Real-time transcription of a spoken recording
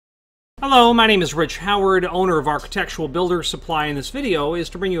Hello, my name is Rich Howard, owner of Architectural Builder Supply, and this video is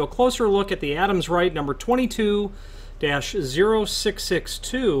to bring you a closer look at the Adams Rite number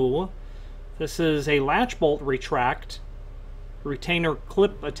 22-0662. This is a latch bolt retract, retainer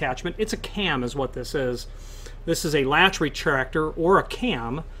clip attachment. It's a cam is what this is. This is a latch retractor or a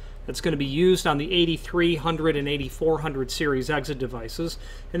cam that's going to be used on the 8300 and 8400 series exit devices.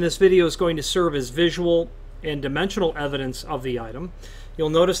 And this video is going to serve as visual and dimensional evidence of the item. You'll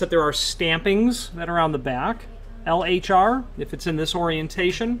notice that there are stampings that are on the back. LHR, if it's in this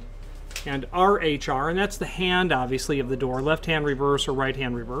orientation, and RHR, and that's the hand, obviously, of the door, left-hand reverse or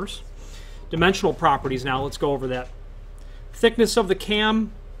right-hand reverse. Dimensional properties now, let's go over that. Thickness of the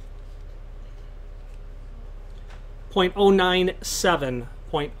cam, 0.097,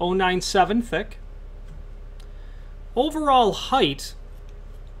 0.097 thick. Overall height,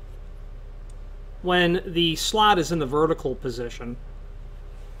 when the slot is in the vertical position,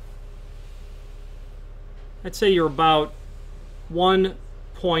 I'd say you're about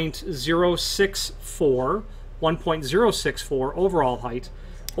 1.064 overall height.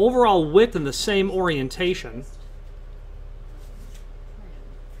 Overall width in the same orientation,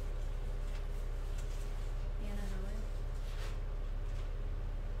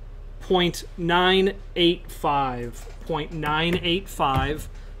 .985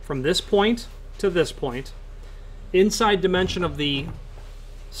 from this point to this point. Inside dimension of the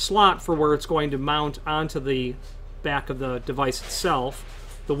slot for where it's going to mount onto the back of the device itself.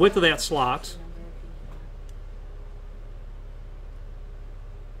 The width of that slot,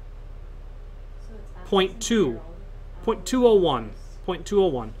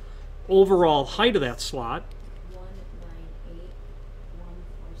 .201. Overall height of that slot,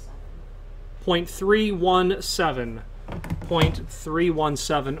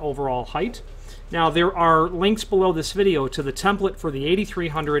 0.317 overall height. Now, there are links below this video to the template for the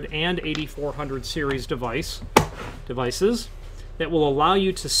 8300 and 8400 series devices that will allow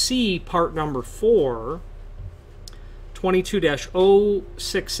you to see part number 4,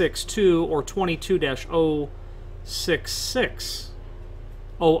 22-0662 or 22-0066.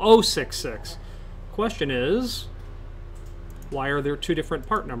 Question is, why are there two different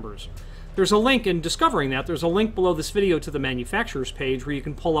part numbers? There's a link in discovering that. There's a link below this video to the manufacturer's page where you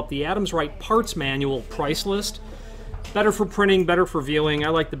can pull up the Adams Rite parts manual price list. Better for printing, better for viewing. I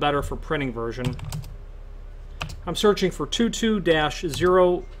like the better for printing version. I'm searching for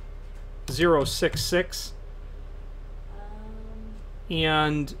 22-0066.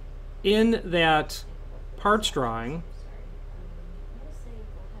 And in that parts drawing,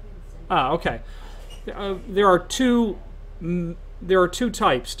 okay. There are two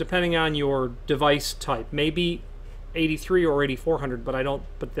types depending on your device type. Maybe 83 or 8400, but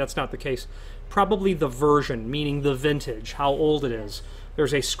that's not the case. Probably the version, meaning the vintage, how old it is.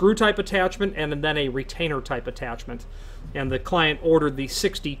 There's a screw type attachment and then a retainer type attachment. And the client ordered the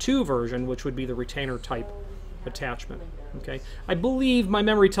 62 version, which would be the retainer type attachment. Okay. I believe, my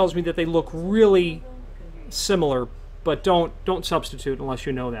memory tells me that they look really similar, but don't substitute unless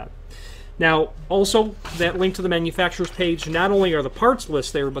you know that. Now, also, that link to the manufacturer's page, not only are the parts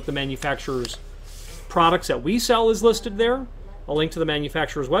lists there, but the manufacturer's products that we sell is listed there. A link to the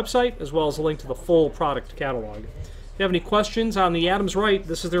manufacturer's website, as well as a link to the full product catalog. If you have any questions on the Adams Rite,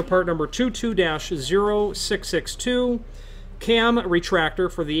 this is their part number 22-0662, cam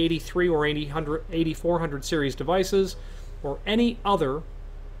retractor for the 83 or 8400 series devices, or any other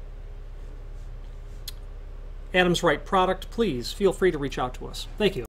Adams Rite product, please feel free to reach out to us. Thank you.